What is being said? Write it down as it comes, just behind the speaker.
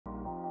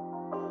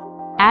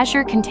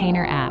Azure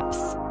Container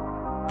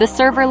Apps, the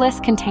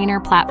serverless container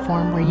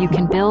platform where you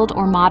can build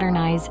or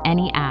modernize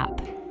any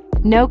app.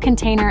 No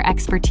container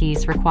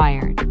expertise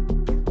required.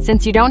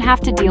 Since you don't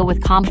have to deal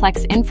with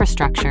complex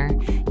infrastructure,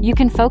 you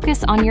can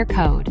focus on your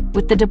code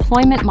with the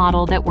deployment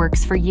model that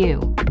works for you.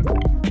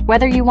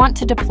 Whether you want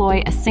to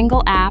deploy a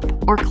single app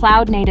or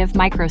cloud-native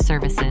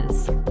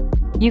microservices,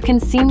 you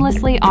can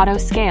seamlessly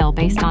auto-scale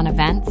based on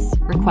events,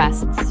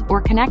 requests, or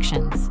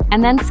connections,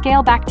 and then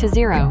scale back to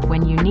zero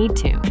when you need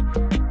to.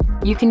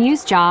 You can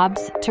use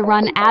jobs to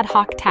run ad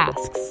hoc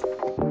tasks,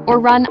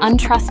 or run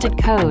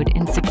untrusted code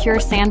in secure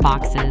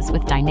sandboxes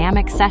with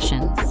dynamic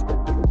sessions.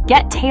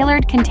 Get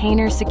tailored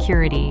container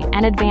security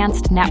and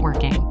advanced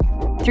networking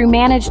through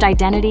managed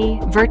identity,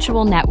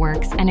 virtual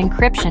networks, and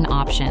encryption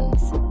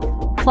options.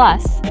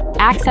 Plus,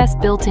 access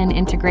built-in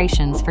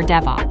integrations for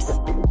DevOps,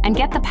 and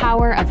get the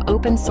power of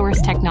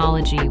open-source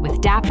technology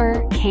with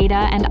Dapper,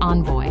 Kata, and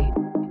Envoy.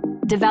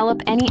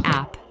 Develop any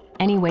app,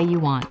 any way you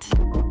want,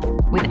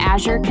 with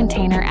Azure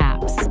Container Apps.